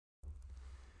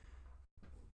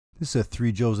This is a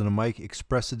Three Joes and a Mike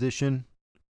Express edition.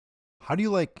 How do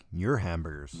you like your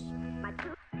hamburgers?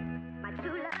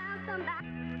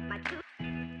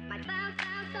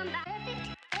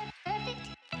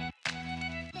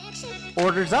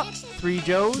 Orders up, Three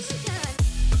Joes.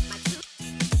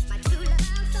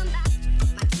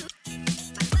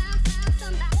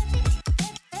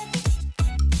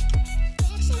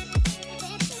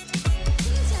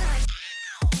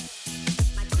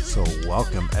 So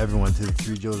welcome everyone to the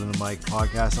Three Joes and a Mike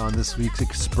podcast. On this week's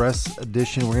Express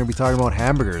edition, we're going to be talking about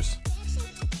hamburgers.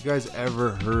 You guys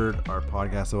ever heard our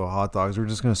podcast about hot dogs? We're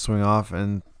just going to swing off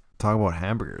and talk about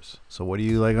hamburgers. So what do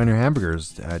you like on your hamburgers?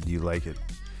 Do you like it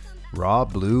raw,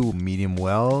 blue, medium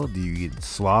well? Do you eat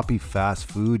sloppy fast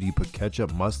food? Do you put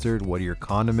ketchup, mustard? What are your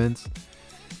condiments?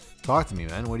 Talk to me,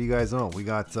 man. What do you guys know? We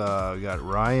got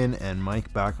Ryan and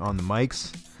Mike back on the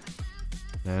mics.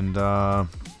 And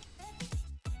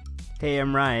Hey,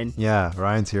 I'm Ryan. yeah,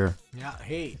 Ryan's here. Yeah,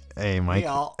 hey. Hey, Mike. Hey,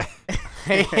 all.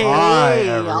 Hey, Hi,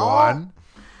 y'all. everyone.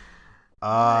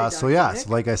 Hi, So Dr. yeah, Nick. so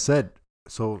like I said,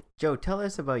 so Joe, tell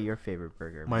us about your favorite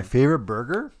burger. my man. favorite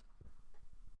burger,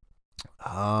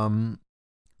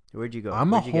 Where'd you go?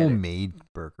 I'm a Where'd you get it? homemade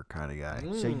burger kind of guy.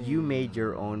 So you made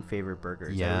your own favorite burger.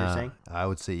 Is that what you're saying? I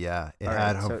would say yeah. It All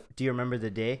had right, so do you remember the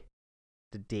day?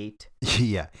 The date?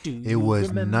 yeah. Do It you was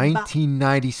remember?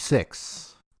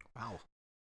 1996, Wow.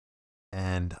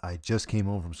 and I just came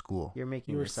home from school. You're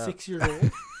making You were this up. 6 years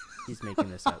old? He's making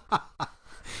this up.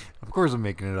 Of course, I'm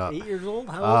making it up. 8 years old?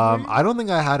 How old were you? I don't think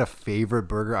I had a favorite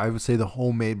burger. I would say the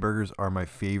homemade burgers are my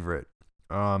favorite.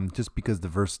 Just because the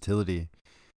versatility.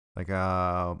 Like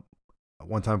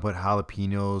one time I put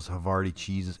jalapenos, Havarti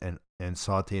cheeses, and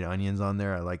sauteed onions on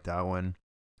there. I like that one.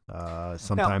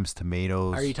 Sometimes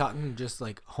tomatoes. Are you talking just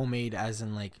like homemade as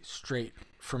in like straight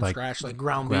from Like scratch, like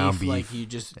ground ground beef, like beef, you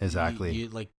just exactly. you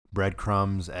like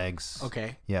breadcrumbs, eggs?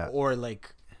 okay, Yeah. or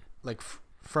like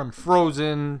from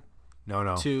frozen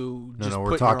No. to No, just we're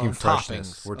put talking your own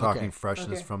freshness. toppings. We're Okay. talking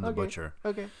freshness Okay, from the okay, butcher.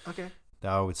 Okay.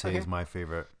 That I would say is Okay. my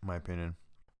favorite, my opinion.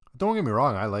 Don't get me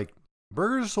wrong. I like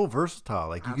burgers are so versatile.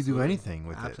 Like you could do Absolutely. anything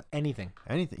with it. Anything.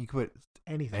 Anything. You could put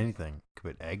Anything. anything. You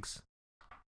could put eggs,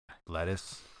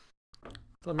 lettuce.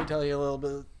 Let me tell you a little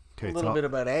bit. Okay, bit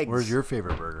about eggs. Where's your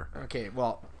favorite burger? Okay,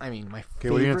 well, I mean, my Okay,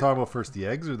 favorite. what are you gonna talk about first? The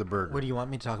eggs or the burger? What do you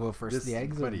want me to talk about first? This- The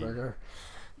eggs or buddy. the burger?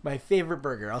 My favorite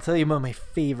burger. I'll tell you about my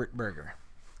favorite burger.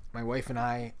 My wife and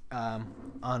I,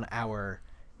 on our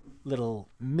little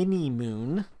mini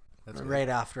moon, That's good. right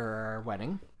after our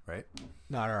wedding, Right?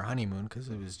 not our honeymoon, because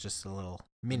it was just a little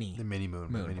mini. The mini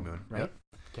moon. Moon, Mini moon. right? Yep.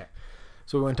 Okay.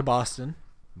 So we went to Boston.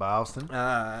 Boston.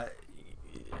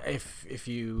 If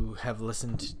you have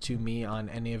listened to me on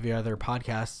any of your other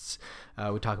podcasts,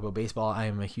 we talk about baseball. I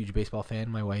am a huge baseball fan.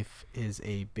 My wife is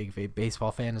a big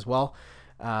baseball fan as well.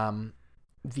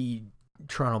 The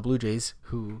Toronto Blue Jays,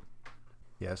 who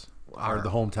Yes. are Or the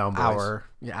hometown boys.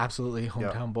 absolutely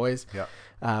hometown boys,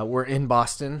 Yeah. were in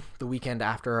Boston the weekend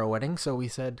after our wedding. So we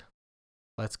said,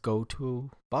 let's go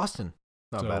to Boston.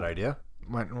 Not a So- bad idea.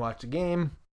 Went and watched a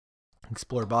game,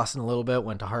 explored Boston a little bit,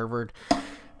 went to Harvard.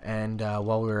 And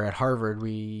while we were at Harvard,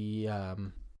 we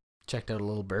checked out a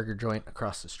little burger joint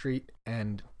across the street.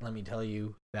 And let me tell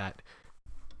you that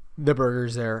the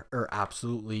burgers there are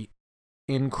absolutely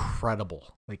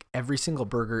incredible. Like every single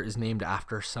burger is named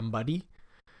after somebody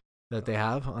that they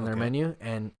have on their Okay. menu.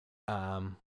 And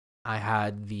I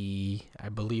had I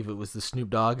believe it was the Snoop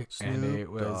Dogg. And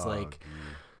it was like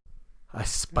a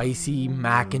spicy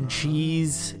mac and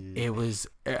cheese. It was,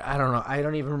 I don't know, I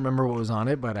don't even remember what was on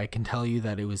it, but I can tell you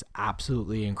that it was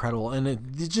absolutely incredible. And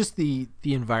it's just the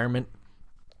environment,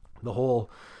 the whole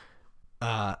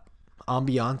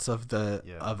ambiance of the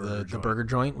burger joint. burger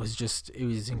joint was just, it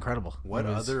was incredible. What It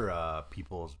was- other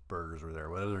people's burgers were there?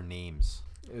 What other names?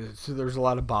 So there was a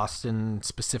lot of Boston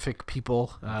specific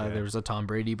people. Okay. There was a Tom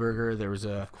Brady burger. There was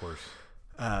a, Of course.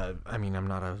 I mean, I'm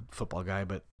not a football guy,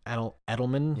 but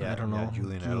Edelman. Yeah, I don't know.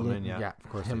 Julian Edelman. Yeah, of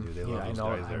course him. they do. They Yeah, love I those know.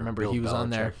 guys I there. remember Bill he was on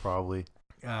there. Belichick, probably.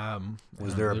 Was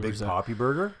and there a big Poppy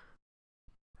burger?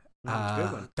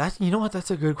 That's, you know what?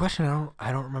 That's a good question.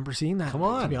 I don't remember seeing that. Come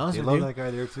on, to be honest they with love you. that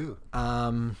guy there too.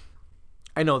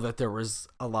 I know that there was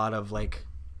a lot of like.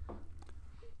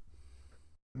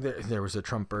 There was a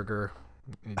Trump burger.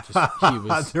 It just, he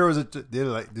was. There was a. Did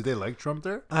they like Trump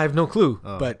there? I have no clue,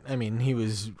 Oh. but I mean, he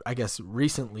was, I guess,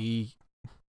 recently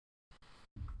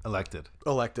Elected.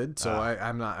 elected. So Ah.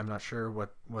 I'm not sure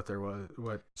what there was.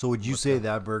 What? So would you What's say that?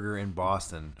 that burger in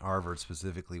Boston, Harvard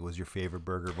specifically, was your favorite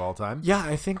burger of all time? Yeah,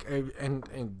 I think,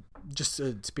 and just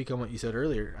to speak on what you said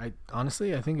earlier, I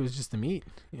think it was just the meat.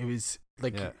 It was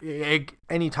like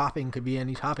any topping could be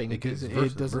any topping. It gives it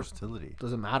doesn't versatility.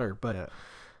 matter. But Yeah.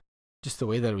 just the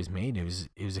way that it was made, it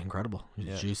was incredible. It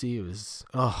was juicy. It was,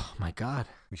 oh my God.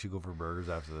 We should go for burgers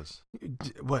after this.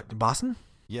 What, Boston?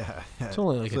 Yeah. It's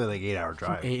only like 8-hour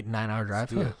drive. 8-9 hour drive.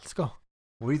 do it. Let's go.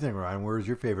 What do you think, Ryan? Where's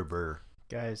your favorite burger?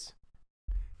 Guys,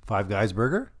 Five Guys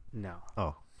burger? no.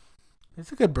 Oh,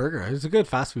 It's a good burger. It's a good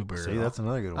fast food burger. see, that's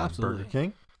another good one. Absolutely. Burger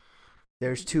King?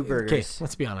 There's two Okay, burgers.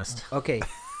 let's be honest. Okay,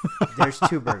 there's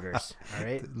two burgers, all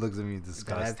right, Looks at me that I've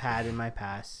disgusted. had in my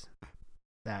past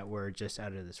that were just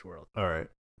out of this world. All right.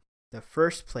 The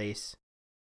first place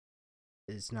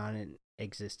is not in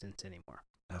existence anymore.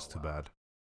 That's too bad.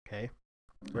 Okay,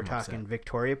 we're I'm talking upset.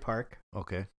 Victoria Park.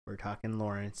 Okay. We're talking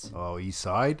Lawrence. Oh, East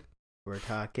Side? We're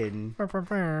talking.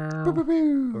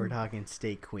 We're We're talking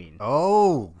Steak Queen.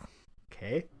 Oh,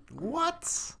 Okay,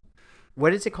 what?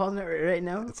 what is it called right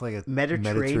now? It's like a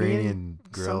Mediterranean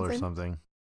grill or something? something.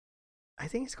 I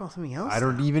think it's called something else. I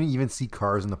don't now. even see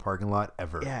cars in the parking lot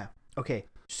ever. Yeah. Okay.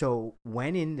 So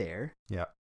went in there. Yeah.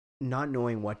 Not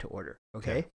knowing what to order.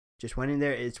 Okay? Okay. Just went in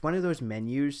there. It's one of those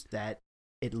menus that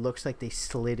it looks like they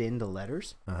slid in the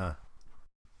letters. Uh-huh.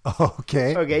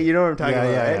 Okay. Okay, you know what I'm talking Yeah,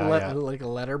 about, yeah, right? yeah. Like a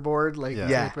letterboard, like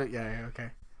Yeah. type it- yeah,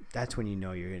 okay. That's when you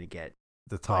know you're gonna get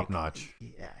The top like, notch.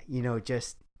 Yeah, you know,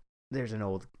 just there's an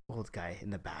old guy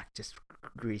in the back just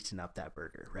greasing up that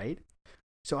burger, right?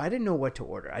 So I didn't know what to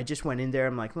order. I just went in there.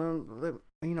 I'm like, well,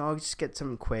 you know, I'll just get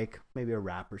something quick, maybe a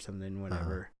wrap or something,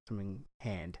 whatever, something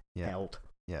held.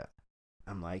 Yeah.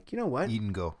 I'm like, you know what? Eat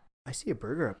and go. I see a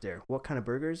burger up there. What kind of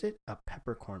burger is it? A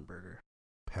peppercorn burger.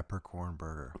 Peppercorn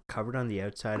burger. Covered on the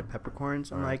outside of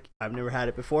peppercorns. I'm All right. like, I've never had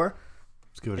it before.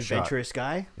 Let's give it a shot. Adventurous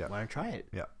guy. Yeah. Want to try it?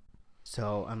 Yeah.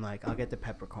 So I'm like, I'll get the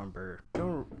peppercorn burger.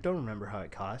 Don't remember how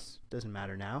it costs. Doesn't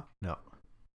matter now. No.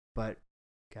 But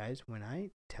guys, when I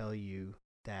tell you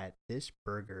that this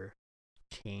burger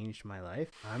changed my life,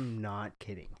 I'm not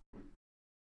kidding.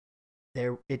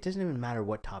 It doesn't even matter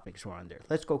what toppings were on there.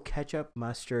 Let's go ketchup,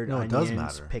 mustard, No, it onions, does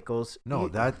matter. pickles. No,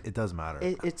 it does matter.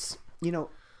 It's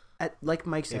like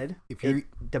Mike said, if you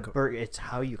burger, it's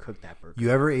how you cook that burger. you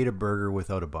ever ate a burger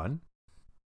without a bun?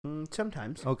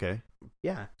 Sometimes, Okay.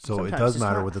 yeah. So sometimes. it does It's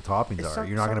matter not- what the toppings it's are. not-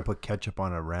 You're not going to some- put ketchup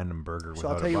on a random burger So without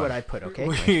I'll tell a you bun. what I put. Okay,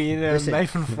 You need a Listen.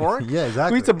 knife and fork? Yeah, Who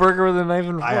exactly. eats a burger with a knife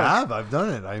and fork? I have. I've done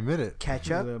it. I admit it.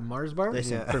 ketchup. The Mars bar?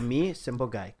 Listen, Yeah. for me, simple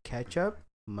guy. Ketchup,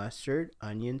 mustard,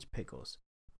 onions, pickles.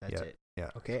 That's Yeah, it. yeah.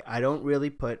 Okay. I don't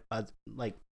really put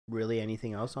like really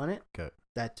anything else on it. Okay.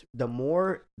 That the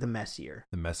more the messier.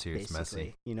 The messier it's Basically,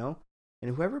 messy. you know.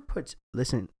 And whoever puts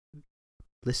listeners.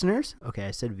 Okay,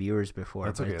 I said viewers before,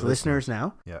 That's but okay, it's listeners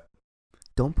now. Yeah.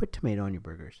 Don't put tomato on your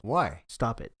burgers. Why?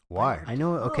 Stop it. Why? I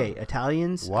know. Okay,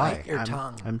 Italians. Why? Bite your I'm,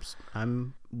 tongue.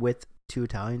 I'm with two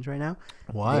Italians right now.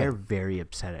 Why? They're very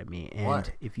upset at me, and Why?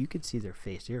 if you could see their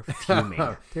face, they're fuming.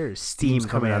 There's steam Steam's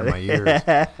coming out of my ears.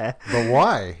 But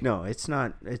why? No, it's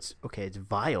not. It's okay. It's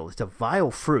vile. It's a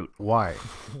vile fruit. Why?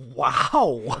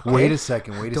 Wow. Wait a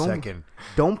second. Wait a Don't- second.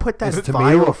 Don't put that Is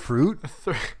tomato vile. a fruit?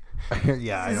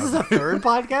 Yeah, I Is this know. a third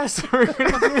podcast we're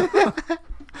gonna do?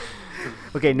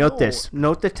 Okay, note this.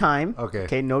 Note the time. Okay.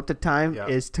 Okay, note the time Yeah.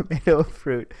 is tomato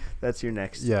fruit. That's your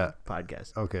next Yeah.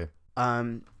 podcast. Okay.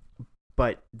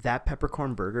 But that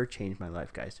peppercorn burger changed my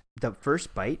life, guys. The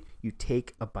first bite, you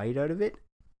take a bite out of it,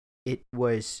 it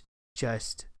was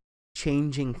just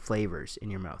changing flavors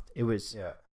in your mouth. It was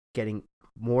Yeah. getting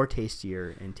more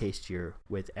tastier and tastier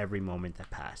with every moment that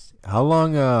passed. How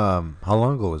long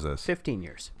ago was this? 15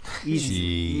 years.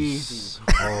 Easy. Jeez.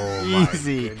 Oh my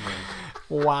Easy. goodness.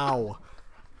 Wow.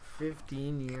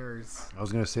 15 years. I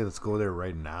was gonna say let's go there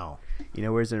right now. You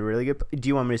know where's a really good... Do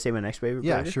you want me to say my next favorite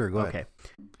Yeah, burger? sure, go ahead. Okay.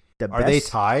 The Are they best-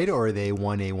 tied or are they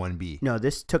 1A, 1B? No,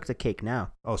 this took the cake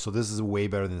now. Oh, so this is way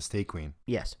better than Steak Queen.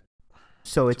 Yes.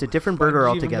 So it's a different burger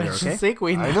Why'd you even altogether, mention okay? Steak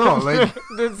Queen? I know, like,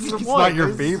 This is the it's point. not your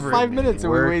This is favorite, 5 man. minutes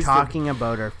and we We're wasted. talking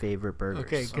about our favorite burgers.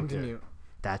 Okay, continue.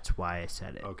 That's why I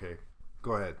said it. Okay,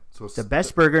 go ahead. So The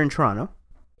best burger in Toronto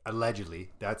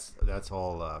allegedly, that's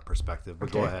all perspective.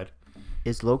 But go Okay. ahead.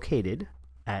 is located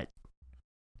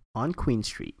on Queen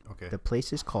Street. Okay. The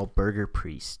place is called Burger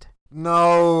Priest.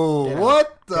 No, Yeah.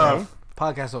 what the? Okay.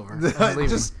 Podcast over. I'm leaving.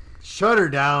 Just shut her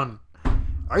down.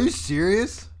 Are you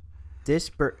serious? This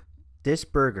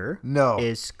burger No.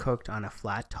 is cooked on a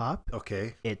flat top.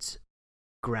 Okay. It's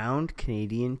ground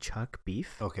Canadian chuck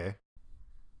beef. Okay.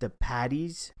 The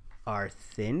patties are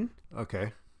thin.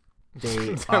 Okay.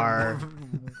 They are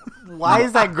Why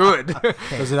is that good?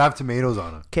 Does it have tomatoes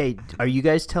on it? okay. Are you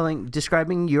guys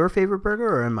describing your favorite burger,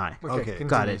 or am I? Okay, continue.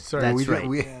 got it. Sorry. That's we, right.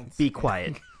 We, Be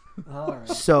quiet. All right.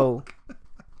 So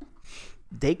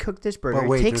they cook this burger. But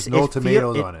wait, it takes, there's no it feel-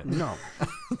 tomatoes on it. No,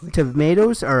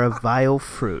 tomatoes are a vile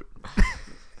fruit.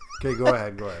 okay, go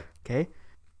ahead. Go ahead. Okay,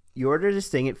 You order this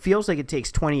thing. It feels like it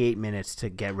takes 28 minutes to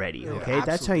get ready. Yeah, Okay, that's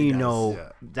how absolutely you does. know. Yeah.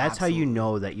 That's how you Absolutely.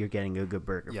 know that you're getting a good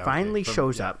burger. Yeah, okay. Finally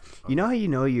shows Yeah. up. You know how you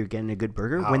know you're getting a good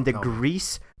burger How? when the Tell me.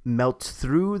 grease melts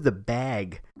through the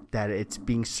bag that it's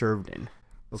being served in.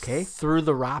 Okay, Through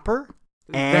the wrapper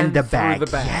and the then through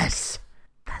bag. Yes,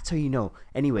 that's how you know.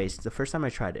 Anyways, the first time I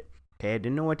tried it, okay, I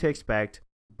didn't know what to expect.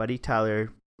 Buddy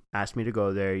Tyler asked me to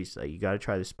go there. He's like, "You got to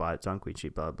try this spot. It's on Queen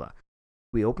Street." Blah blah blah.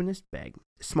 We open this bag,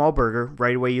 small burger.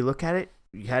 Right away, you look at it.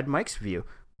 You had Mike's view.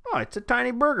 Oh, it's a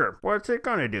tiny burger. What's it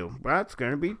gonna do? That's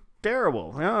gonna be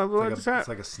terrible. What's that? It's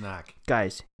like a snack.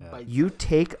 Guys, Yeah. you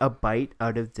take a bite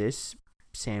out of this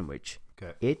sandwich.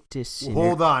 Okay. It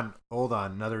disintegrates. Hold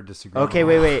on. Another disagreement. Okay,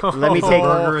 wait. Let me Is a take.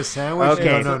 burger a sandwich?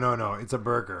 Okay. No. It's a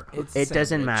burger. It's It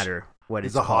doesn't sandwich. matter what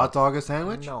Is it's a hot called. dog a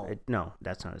sandwich? No. No,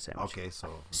 that's not a sandwich. Okay, so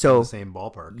it's So- in the same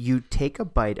ballpark. You take a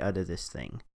bite out of this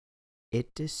thing,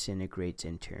 it disintegrates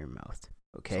into your mouth.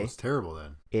 So Okay, it's terrible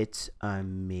then. it's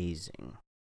amazing.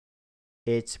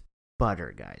 It's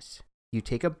butter, guys. You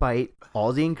take a bite,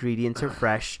 all the ingredients are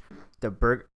fresh. The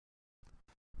burger.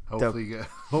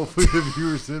 Hopefully the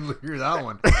viewers didn't hear that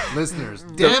one. Listeners,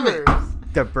 damn it.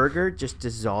 The burger just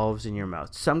dissolves in your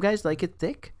mouth. Some guys like it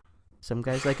thick, some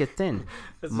guys like it thin.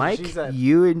 That's what she Mike, said.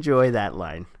 you enjoy that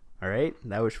line. All right?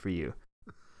 That was for you.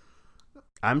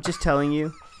 I'm just telling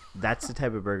you, that's the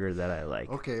type of burger that I like.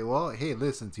 Okay, well, hey,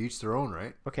 listen, to each their own,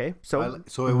 right? Okay, so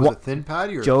So it was a thin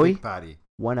patty or Joey? a thick patty?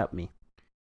 one up me.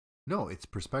 No, it's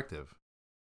perspective.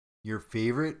 Your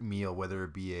favorite meal, whether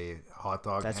it be a hot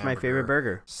dog, That's my favorite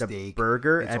burger. The steak,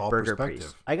 burger it's at all Burger perspective.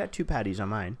 Priest. I got 2 patties on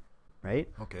mine, right?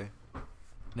 Okay.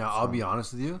 Now I'll be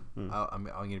honest with you. Hmm. I'm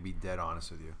going to be dead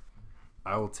honest with you.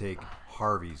 I will take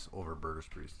Harvey's over Burger's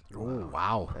Priest. Oh,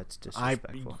 wow. That's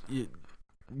disrespectful.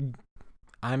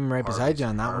 I'm right beside you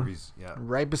on that Harvey's, yeah. one.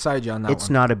 Right beside you on that It's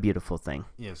one. not a beautiful thing.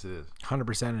 Yes, it is.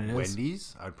 100% it is.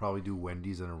 Wendy's, I'd probably do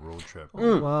Wendy's on a road trip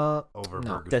Well, over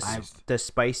no. Burger's The, Priest. the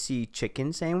spicy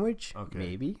chicken sandwich, Okay.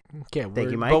 maybe. okay,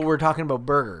 you, Mike. but we're talking about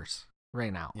burgers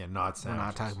right now. Yeah, not We're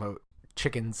not sandwiches. talking about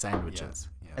chicken sandwiches.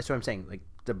 Yeah. That's what I'm saying. Like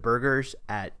the burgers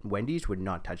at Wendy's would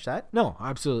not touch that No,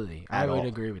 absolutely. I At would all.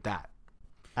 agree with that.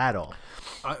 at all.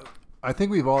 I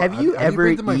think we've all. Have you ever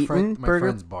been to my eaten my burger?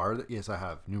 friend's bar? Yes, I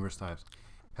have numerous times.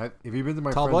 Have you been to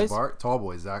my Tall friend's Boys? bar? Tall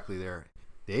Boys, exactly there.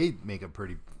 They make a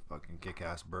pretty fucking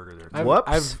kick-ass burger there. I've, too.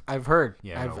 Whoops. I've heard.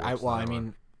 Yeah, I've, no, I, whoops, well, no, I no.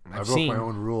 mean, I I've broke seen. my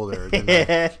own rule there.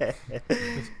 Didn't I?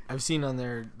 I've seen on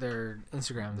their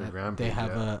Instagram Their that gram they page,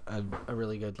 have yeah. a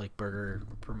really good like burger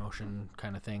promotion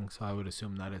kind of thing. So I would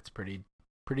assume that it's pretty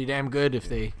damn good if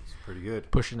they It's pretty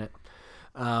good. pushing it.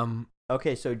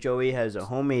 Okay, so Joey has a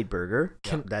homemade burger.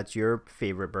 Can- That's your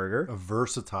favorite burger. A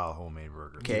versatile homemade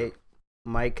burger. Okay.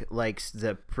 Mike likes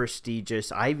the prestigious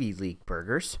Ivy League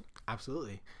burgers.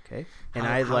 Absolutely. Okay. And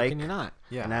How- I how like can you not?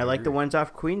 Yeah, and I like the agree. ones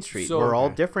off Queen Street. So- We're all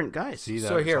Okay. different guys. See that?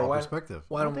 So it's here, all why- perspective.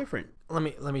 Why all don't different. let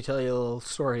me tell you a little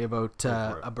story about Go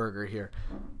for it. a burger here.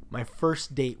 My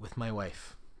first date with my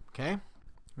wife. Okay,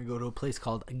 we go to a place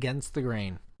called Against the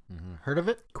Grain. Mm-hmm. Heard of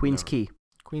it? Queen's Never. Key.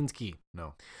 Queen's Key.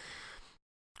 No.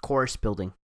 Chorus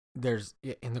building. There's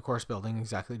in the course building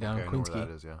exactly down Okay, I know Queen's where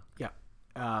Key. that is.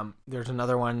 Yeah. There's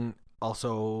another one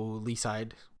also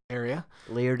Leaside area.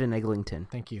 Laird and Eglinton.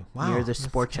 Thank you. Near the that's-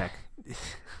 Sport Check.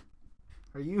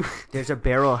 Are you? There's a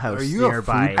barrel house Are you a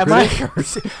nearby. food Am I?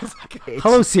 Okay,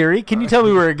 Hello Siri, can you tell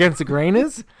me where Against the Grain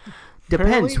is? Depends.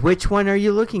 Apparently- Which one are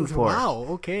you looking for? Wow.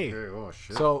 Okay. Okay, oh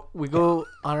shit. So we go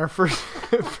on our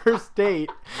first date.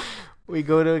 We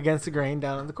go to Against the Grain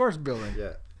down in the course building,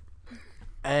 yeah.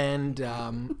 and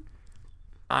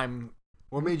I'm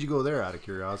What made you go there? Out of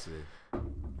curiosity.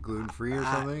 Gluten free or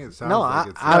something? It sounds no, like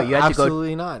it's. No, you had to go-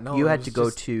 absolutely not. No, you it had was to go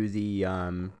just- to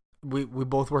the We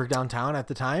both worked downtown at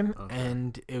the time, Okay.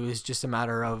 and it was just a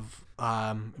matter of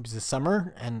it was the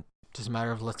summer, and just a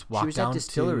matter of let's walk she was down at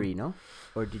Distillery, to. no?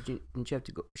 Or didn't you have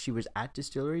to go? She was at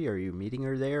Distillery, or are you meeting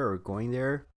her there or going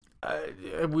there?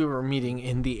 We were meeting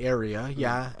in the area,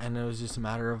 yeah, and it was just a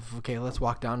matter of okay, let's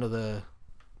walk down to the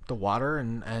water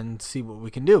and see what we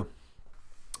can do.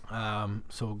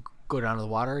 So go down to the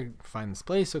water, find this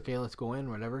place. Okay, let's go in,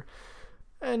 whatever.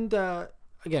 And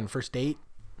again, first date,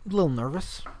 a little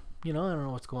nervous. You know, I don't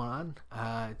know what's going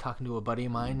on. Talking to a buddy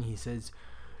of mine, he says,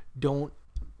 "Don't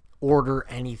order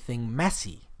anything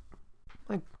messy."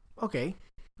 Like, okay,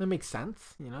 that makes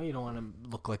sense. You know, you don't want to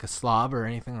look like a slob or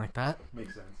anything like that.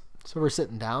 Makes sense. So we're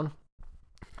sitting down,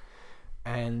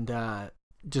 and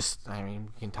just, I mean,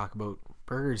 we can talk about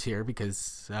burgers here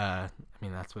because, I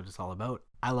mean, that's what it's all about.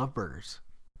 I love burgers.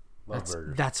 Love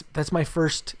burgers. That's my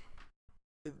first,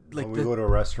 like, when we go to a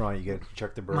restaurant, you get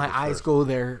check the burgers. my eyes first. go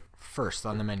there first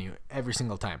on the menu every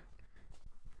single time.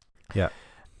 Yeah.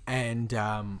 And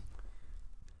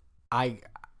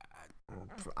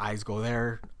eyes go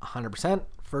there 100%.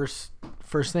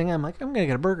 First thing, I'm like, I'm gonna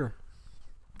get a burger.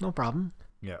 No problem.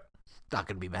 Yeah. Not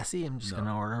gonna be messy. I'm just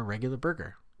gonna order a regular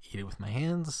burger. Eat it with my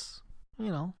hands.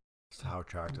 It's how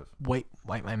attractive. Wipe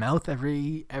my mouth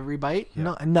every bite. Yeah.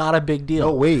 No, not a big deal.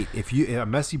 No, wait. If a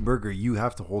messy burger, you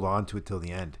have to hold on to it till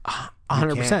the end.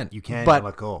 100%. You can't But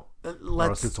let go. Or else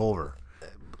let's it's over.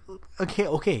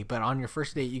 okay. But on your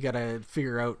first date, you gotta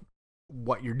figure out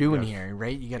what you're doing here,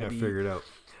 right? You gotta figure it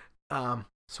out.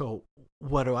 So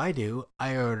what do?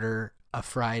 I order a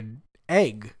fried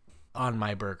egg on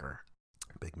my burger.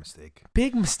 Big mistake.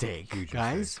 Big mistake, Huge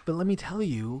guys. mistake. But let me tell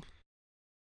you,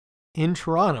 in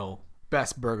Toronto,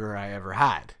 best burger I ever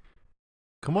had.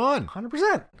 Come on.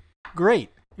 100%.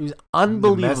 Great. It was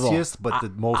unbelievable. The messiest, but the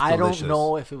most I delicious. don't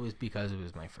know if it was because it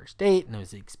was my first date and it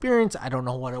was the experience. I don't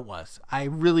know what it was. I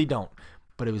really don't.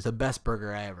 But it was the best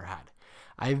burger I ever had.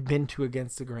 I've been to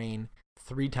Against the Grain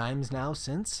 3 times now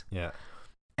since. Yeah.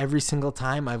 Every single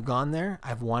time I've gone there,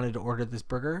 I've wanted to order this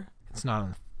burger. It's not on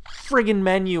the friggin'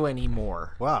 menu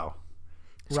anymore. Wow.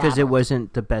 It's because it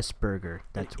wasn't the best burger.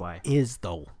 That's why. It is,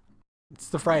 though. It's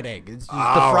the fried egg. It's just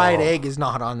Oh. the fried egg is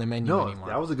not on the menu No, anymore.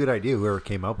 that was a good idea. Whoever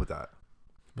came up with that.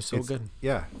 It was so good.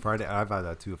 Yeah, fried egg. I've had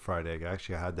that too. A fried egg.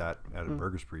 Actually, I had that at a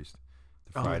Burger's Priest.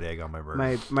 The fried egg on my burger.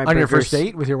 My On your burger's- first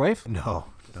date with your wife? No.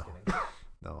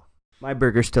 My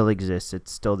burger still exists.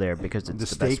 It's still there because it's The the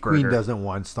Steak best Queen burger. doesn't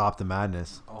want stop the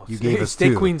madness. You Steak- gave us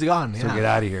Steak 2. Queen's gone. So Yeah. get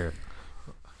out of here.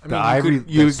 I The mean, Ivory-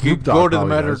 you the Snoop could Dogg go to the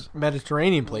probably does.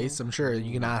 Mediterranean place. I'm sure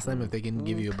you can ask them if they can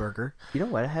give you a burger. You know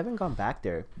what? I haven't gone back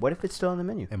there. What if it's still on the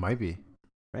menu? It might be.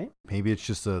 Right? Maybe it's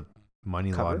just a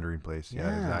money Cover? laundering place. Yeah,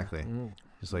 exactly. Mm.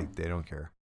 Just like they don't care.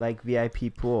 Like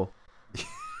VIP pool.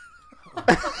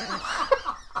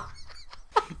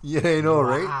 Yeah, I know,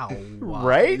 right? Wow.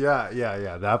 Right?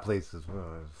 Yeah. That place is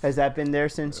Has that been there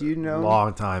since you know?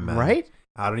 long time, man. Right?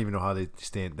 I don't even know how they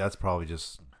stand. That's probably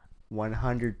just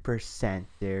 100%.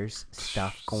 There's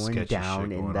stuff going Sketchy down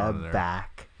shit in going the on in there.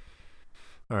 back.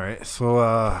 all right.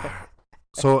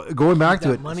 So going back to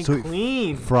That it, money so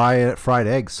clean. fried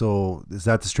egg. So is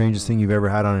that the strangest thing you've ever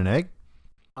had on an egg?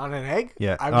 On an egg?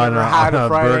 Yeah, I've on never a- had on a a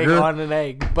fried egg burger? on an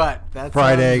egg, but that's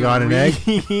Fried egg on an egg?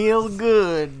 Real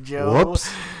good, Joe.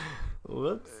 Whoops.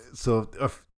 Whoops. So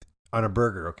on a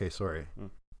burger. Okay, sorry. Is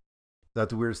that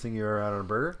the weirdest thing you ever had on a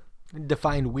burger?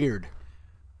 Define weird.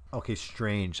 Okay,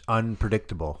 strange,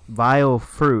 unpredictable. Vile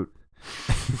fruit.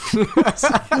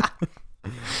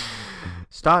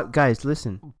 Stop, guys.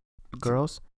 Listen,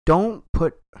 girls. Don't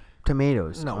put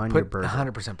tomatoes No, on put your burger.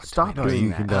 100% put Stop tomatoes. No, doing you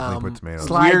that. can definitely put tomatoes.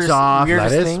 Slides off.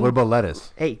 weirdest Lettuce? thing- What about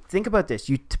lettuce? Hey, think about this.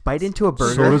 You bite into a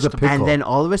burger, So does a pickle. and then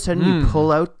all of a sudden you Mm.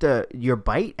 pull out your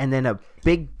bite, and then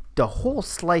the whole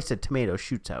slice of tomato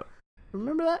shoots out.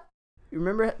 Remember that? You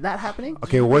remember that happening?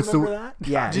 Okay, what's Remember the? that?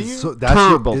 Yeah. Do you? So that's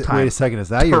Terrible your, time. Wait a second. Is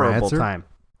that your Terrible answer? time.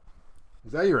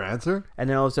 Is that your answer? And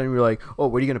then all of a sudden you're like, oh,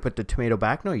 what are you going to put the tomato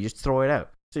back? No, you just throw it out.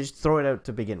 So just throw it out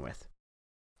to begin with.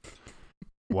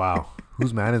 Wow.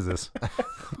 Whose man is this?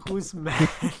 Who's mad?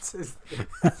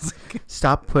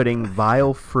 Stop putting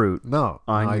vile fruit. No.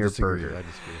 On I your disagree. burger. I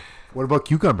disagree. What about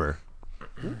cucumber?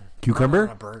 On Cucumber?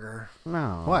 a burger.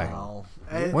 No. Why? No.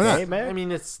 Why not? Hey, man. I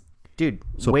mean, it's Dude,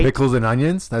 So wait. pickles and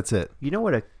onions? That's it. You know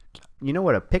what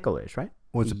a pickle is, right?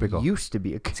 What's a pickle? It used to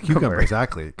be a It's cucumber. cucumber.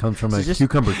 Exactly. It comes from So a just-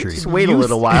 cucumber tree. Just wait a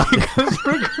little while.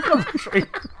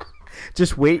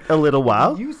 Just wait a little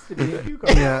while. used to be a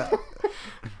cucumber. Yeah.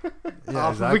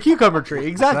 Off of a cucumber tree.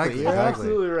 Exactly. Exactly, You're exactly.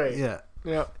 absolutely right. Yeah.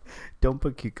 Yeah. Don't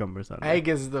put cucumbers on it. Egg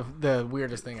is the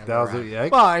weirdest thing I've That was ever the had.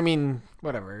 egg? Well, I mean,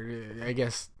 whatever. I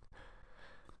guess.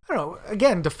 I don't know.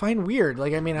 Again, define weird.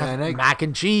 Like, I mean, Yeah, an egg. mac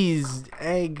and cheese,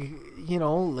 egg,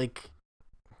 like,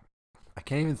 I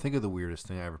can't even think of the weirdest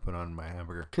thing I ever put on my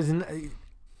hamburger. because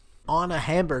on a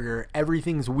hamburger,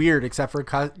 everything's weird except for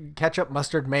ketchup,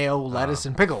 mustard, mayo, lettuce,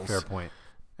 and pickles. Fair point.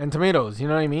 And tomatoes. You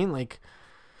know what I mean? Like,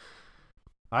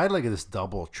 I had like this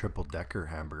double, triple decker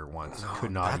hamburger once.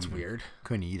 Could not. that's even, weird.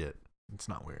 Couldn't eat it. It's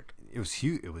not weird. It was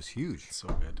huge. It was huge. It's so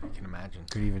good. I can imagine.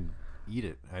 Couldn't even eat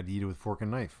it. I had to eat it with fork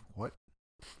and knife. What?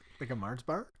 Like a Mars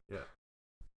bar? Yeah.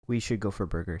 We should go for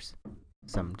burgers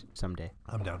someday.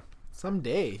 I'm down.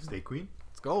 Someday. Steak Queen.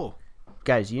 Let's go.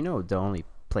 Guys, you know the only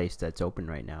place that's open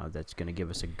right now that's going to give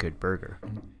us a good burger.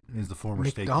 Is the former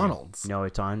Steak McDonald's. No,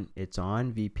 it's on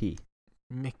VP. Queen.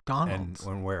 McDonald's.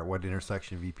 And where? What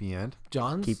intersection? VP and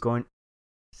John's? Keep going.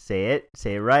 Say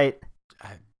it right.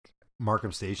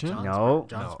 Markham Station. John's No.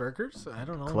 John's No. Burgers? I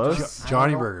don't know. Close.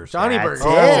 Johnny Burgers. Johnny That's Burgers.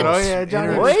 it. Oh, yeah,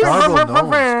 Johnny Boys. Burgers. Scarborough, no.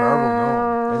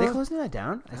 Scarborough, Are they closing that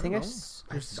down? I think don't I know. s-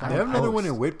 I There's saw no. They have a another post. one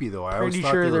in Whitby though. I always Pretty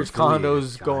thought sure they were there's affiliated.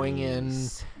 condos going in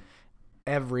Johnny's.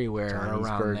 everywhere Chinese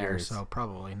around there, burgers. so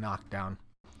probably knocked down.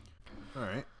 All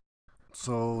right.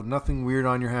 So nothing weird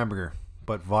on your hamburger,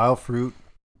 but vile fruit,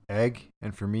 egg,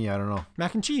 and for me, I don't know.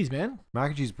 Mac and cheese, man. Mac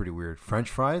and cheese is pretty weird. French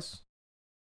fries?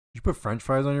 Did you put French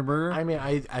fries on your burger? I mean,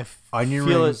 I Onion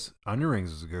feel rings. Onion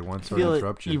rings is a good one. Sorry to feel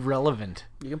interrupt it you. irrelevant.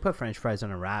 You can put French fries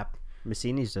on a wrap.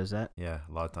 Massini's does that. Yeah,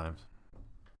 a lot of times.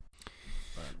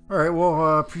 All right.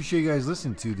 Well, appreciate you guys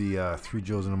listening to the Three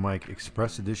Joes and a Mike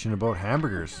Express edition about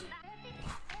hamburgers.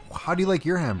 How do you like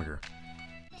your hamburger?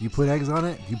 Do you put eggs on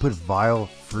it? Do you put vile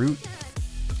fruit?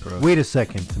 Wait a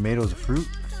second. Tomatoes a fruit?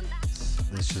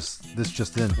 This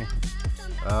just in.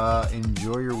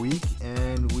 Enjoy your week,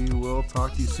 and we will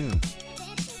talk to you soon.